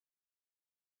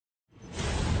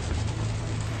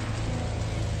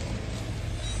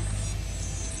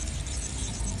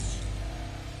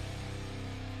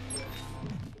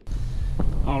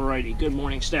Alrighty, good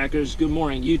morning stackers, good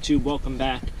morning YouTube, welcome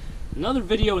back. Another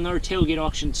video, another tailgate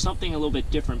auction. Something a little bit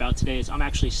different about today is I'm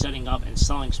actually setting up and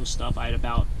selling some stuff. I had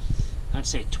about, I'd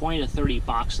say 20 to 30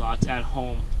 box lots at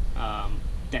home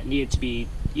that needed to be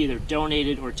either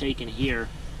donated or taken here.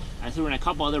 I threw in a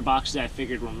couple other boxes that I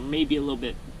figured were maybe a little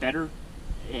bit better,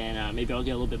 and maybe I'll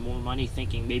get a little bit more money,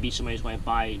 thinking maybe somebody's going to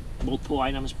buy multiple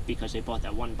items because they bought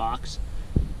that one box.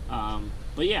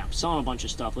 But yeah, I'm selling a bunch of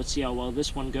stuff. Let's see how well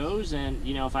this one goes, and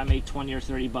you know, if I make 20 or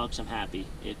 30 bucks, I'm happy.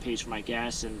 It pays for my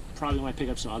gas, and probably might pick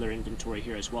up some other inventory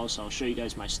here as well. So I'll show you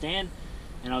guys my stand,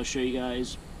 and I'll show you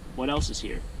guys what else is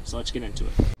here. So let's get into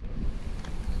it.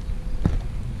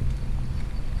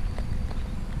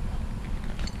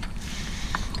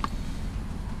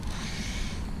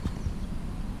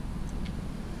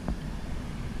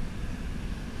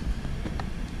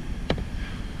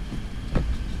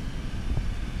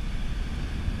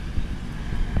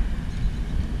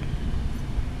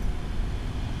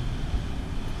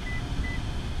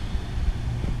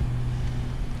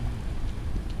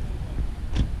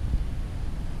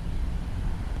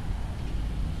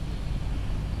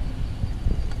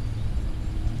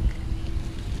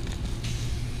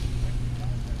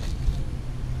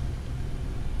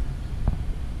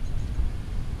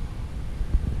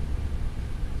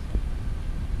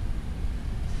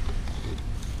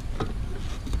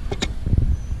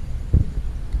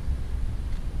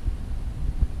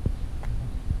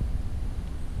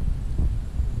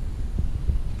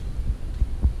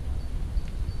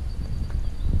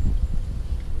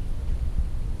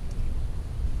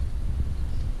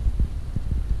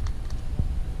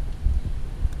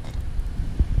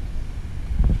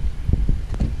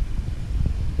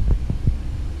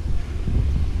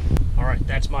 Alright,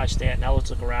 that's my stand. Now let's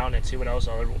look around and see what else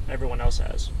everyone else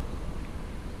has.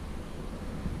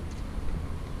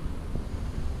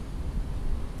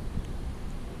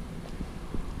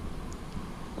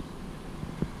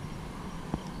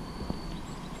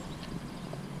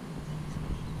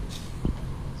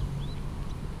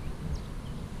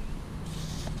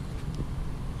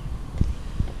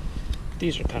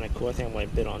 These are kind of cool. I think I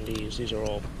might bid on these. These are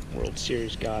all World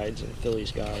Series guides and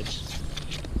Phillies guides,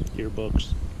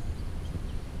 yearbooks.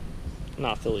 I'm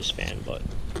not a Phillies fan, but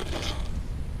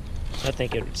I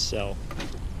think it would sell.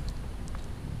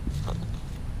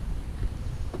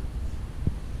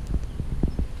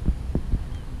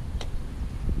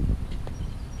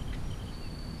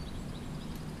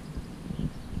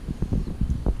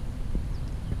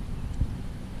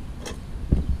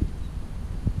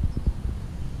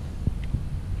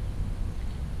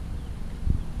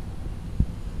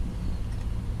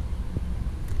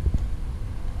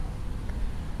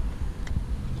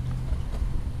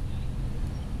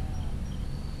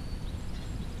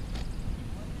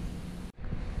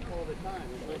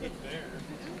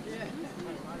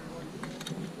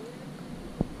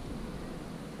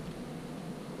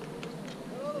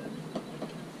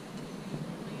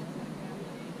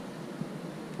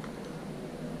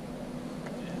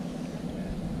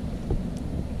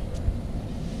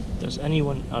 Does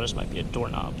anyone... oh, this might be a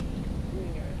doorknob.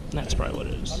 That's probably what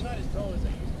it is.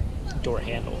 Door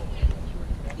handle.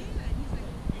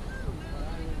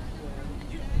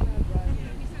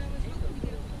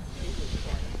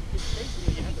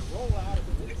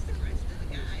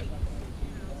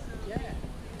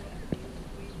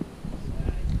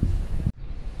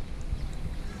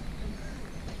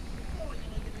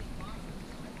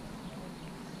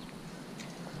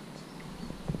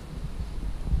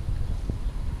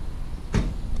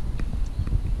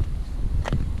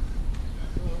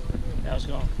 How's it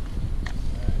going?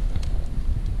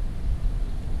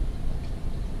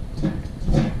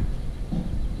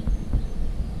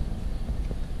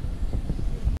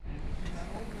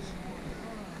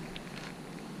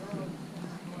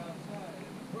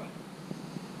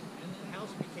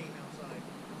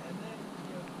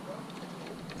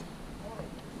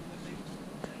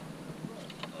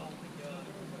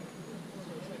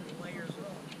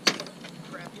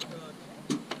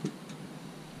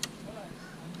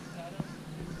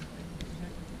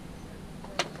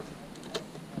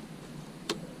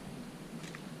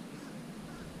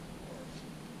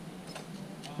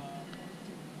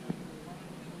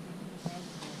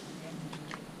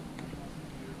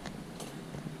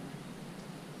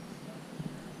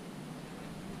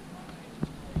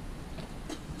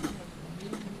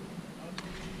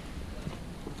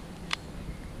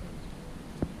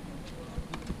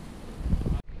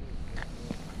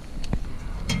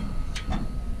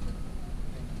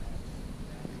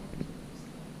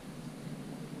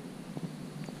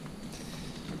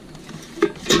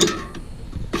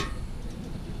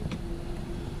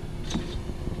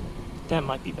 That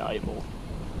might be valuable.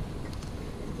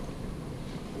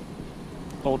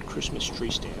 Old Christmas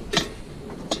tree stand.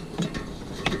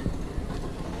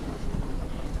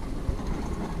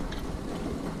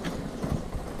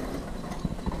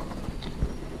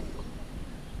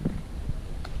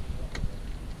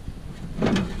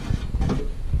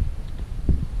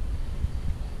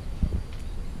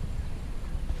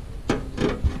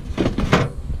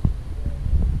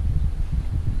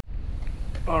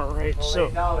 Alright,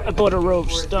 so I bought a row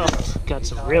of stuff. Got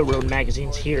some railroad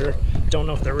magazines here. Don't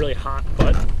know if they're really hot,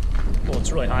 but, well,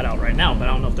 it's really hot out right now, but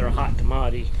I don't know if they're a hot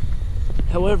commodity.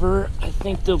 However, I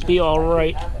think they'll be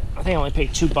alright. I think I only paid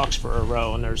 $2 for a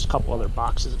row, and there's a couple other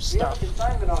boxes of stuff.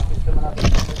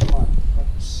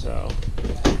 So,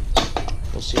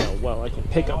 we'll see how well I can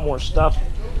pick up more stuff.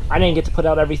 I didn't get to put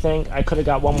out everything. I could have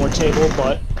got one more table,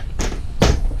 but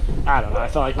I don't know. I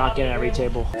felt like not getting every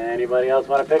table. Anybody else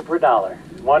want to pick for $1?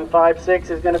 156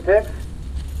 is going to pick.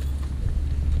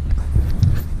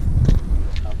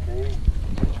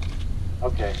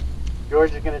 Okay.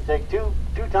 George is going to take two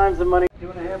times the money.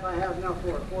 2.5. I have now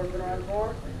 4. 4 been on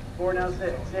 4. 4 now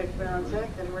 6. 6 been on 6.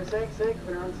 Anywhere 6. 6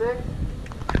 been on 6.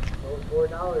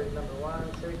 $4. Number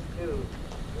 162.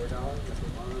 $4. Number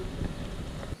 1.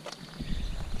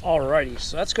 Alrighty,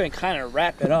 so that's going to kind of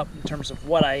wrap it up in terms of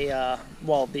what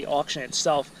well, the auction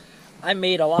itself. I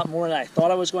made a lot more than I thought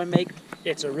I was going to make.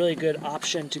 It's a really good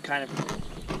option to kind of...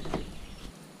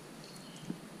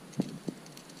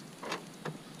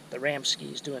 The Ramsky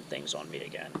is doing things on me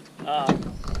again.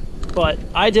 But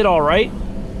I did alright.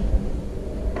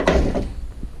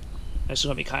 This is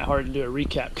going to be kind of hard to do a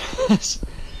recap, because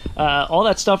all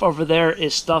that stuff over there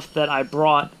is stuff that I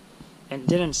brought and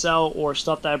didn't sell, or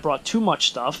stuff that I brought too much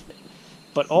stuff.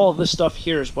 But all of this stuff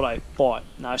here is what I bought.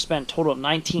 Now I spent a total of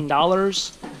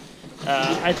 $19.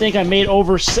 I think I made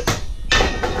over...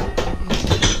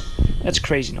 That's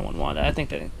crazy. No one wanted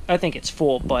that. I think it's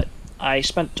full, but I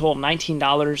spent a total of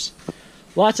 $19.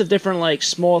 Lots of different like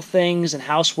small things and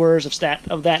housewares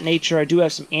of that nature. I do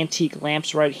have some antique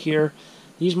lamps right here.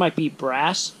 These might be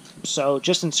brass. So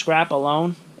just in scrap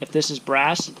alone, if this is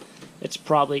brass, it's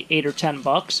probably $8 or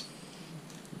 $10.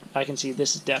 I can see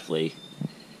this is definitely...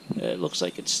 It looks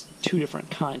like it's two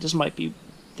different kinds. That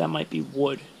might be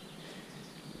wood.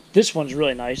 This one's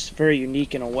really nice, very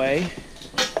unique in a way.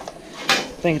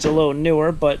 I think it's a little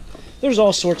newer, but there's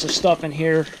all sorts of stuff in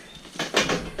here.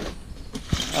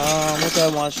 What do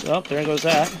I want? Oh, there goes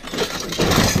that.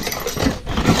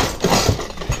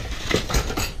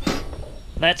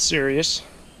 That's serious.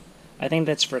 I think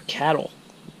that's for cattle.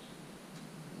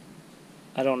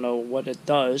 I don't know what it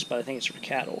does, but I think it's for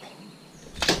cattle.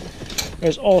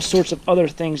 There's all sorts of other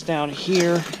things down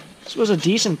here. This was a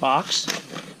decent box.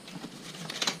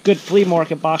 Good flea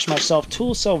market box myself.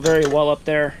 Tools sell very well up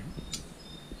there.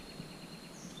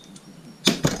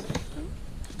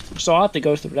 So I'll have to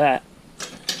go through that.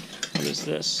 What is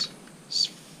this? It's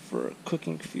for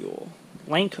cooking fuel.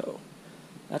 Lanco.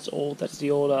 That's old. That's the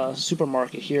old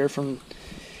supermarket here from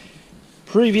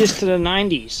previous to the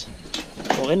 90s.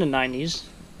 Well, in the 90s.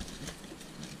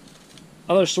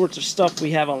 Other sorts of stuff.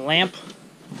 We have a lamp.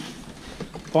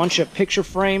 Bunch of picture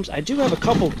frames. I do have a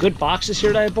couple good boxes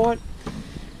here that I bought,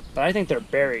 but I think they're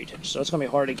buried, so it's going to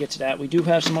be hard to get to that. We do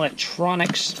have some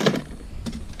electronics.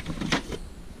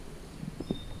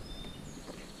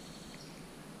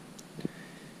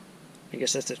 I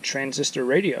guess that's a transistor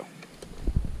radio.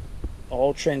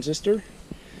 All transistor.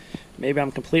 Maybe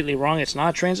I'm completely wrong. It's not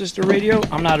a transistor radio.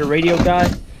 I'm not a radio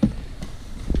guy.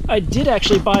 I did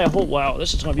actually buy a whole... Wow,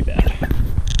 this is going to be bad.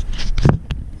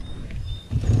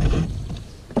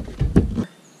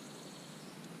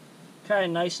 Kind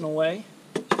of nice in a way.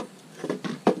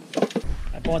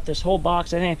 I bought this whole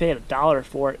box. I think I paid $1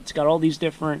 for it. It's got all these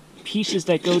different pieces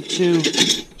that go to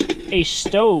a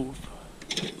stove.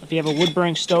 If you have a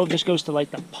wood-burning stove, this goes to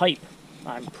like the pipe.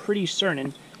 I'm pretty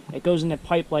certain it goes in the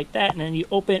pipe like that, and then you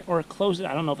open it or close it.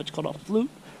 I don't know if it's called a flute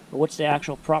or what's the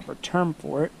actual proper term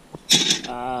for it.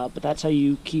 But that's how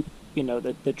you keep, you know,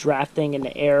 the drafting and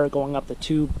the air going up the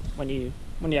tube when you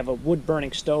have a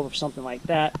wood-burning stove or something like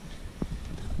that.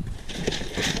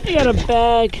 You got a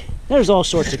bag. There's all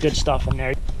sorts of good stuff in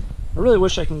there. I really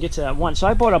wish I can get to that one. So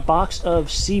I bought a box of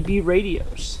CB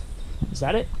radios. Is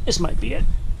that it? This might be it.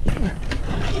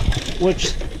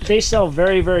 Which they sell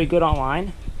very, very good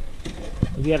online.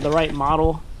 If you have the right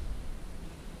model.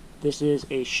 This is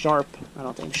a Sharp. I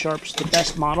don't think Sharp's the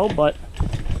best model, but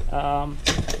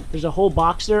there's a whole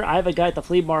box there. I have a guy at the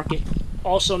flea market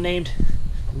also named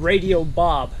Radio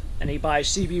Bob, and he buys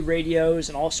CB radios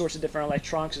and all sorts of different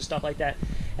electronics and stuff like that.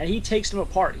 And he takes them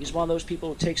apart. He's one of those people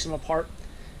who takes them apart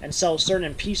and sells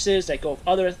certain pieces that go with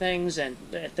other things and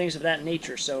things of that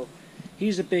nature. So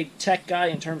he's a big tech guy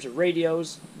in terms of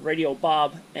radios, Radio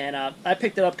Bob, and I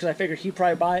picked it up because I figured he'd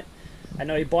probably buy it. I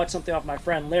know he bought something off my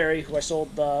friend Larry, who I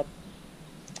sold the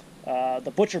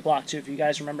butcher block to. If you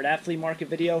guys remember that flea market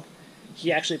video,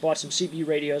 he actually bought some CB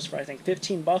radios for I think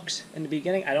 15 bucks in the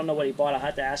beginning. I don't know what he bought. I'll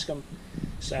have to ask him.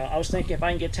 So I was thinking if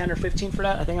I can get 10 or 15 for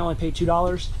that. I think I only paid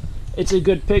 $2. It's a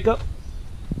good pickup.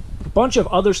 A bunch of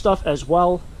other stuff as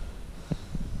well.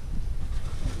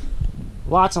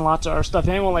 Lots and lots of our stuff. If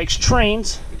anyone likes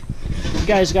trains, you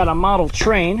guys got a model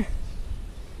train. You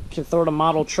can throw the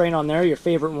model train on there, your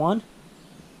favorite one.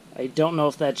 I don't know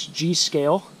if that's G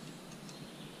scale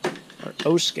or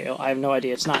O scale. I have no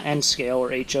idea. It's not N scale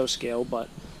or HO scale, but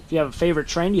if you have a favorite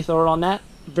train, you throw it on that.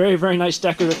 Very, very nice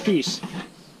decorative piece.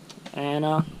 And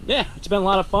yeah, it's been a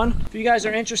lot of fun. If you guys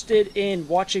are interested in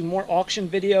watching more auction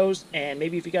videos, and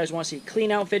maybe if you guys want to see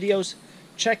clean out videos,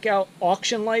 check out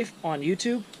Auction Life on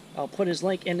YouTube. I'll put his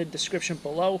link in the description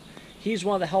below. He's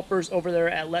one of the helpers over there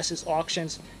at Les's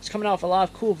Auctions. He's coming out with a lot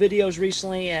of cool videos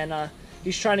recently, and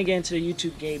he's trying to get into the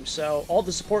YouTube game. So all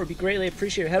the support would be greatly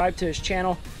appreciated. Head to his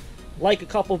channel, like a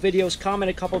couple videos, comment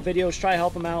a couple videos, try to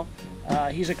help him out.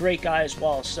 He's a great guy as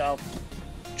well. So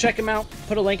check him out.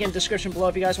 Put a link in the description below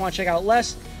if you guys want to check out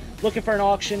Les. Looking for an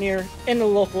auctioneer in the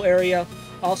local area.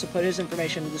 I'll also put his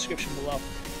information in the description below.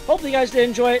 Hopefully you guys did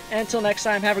enjoy it. And until next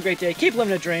time, have a great day. Keep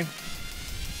living a dream.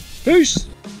 Peace!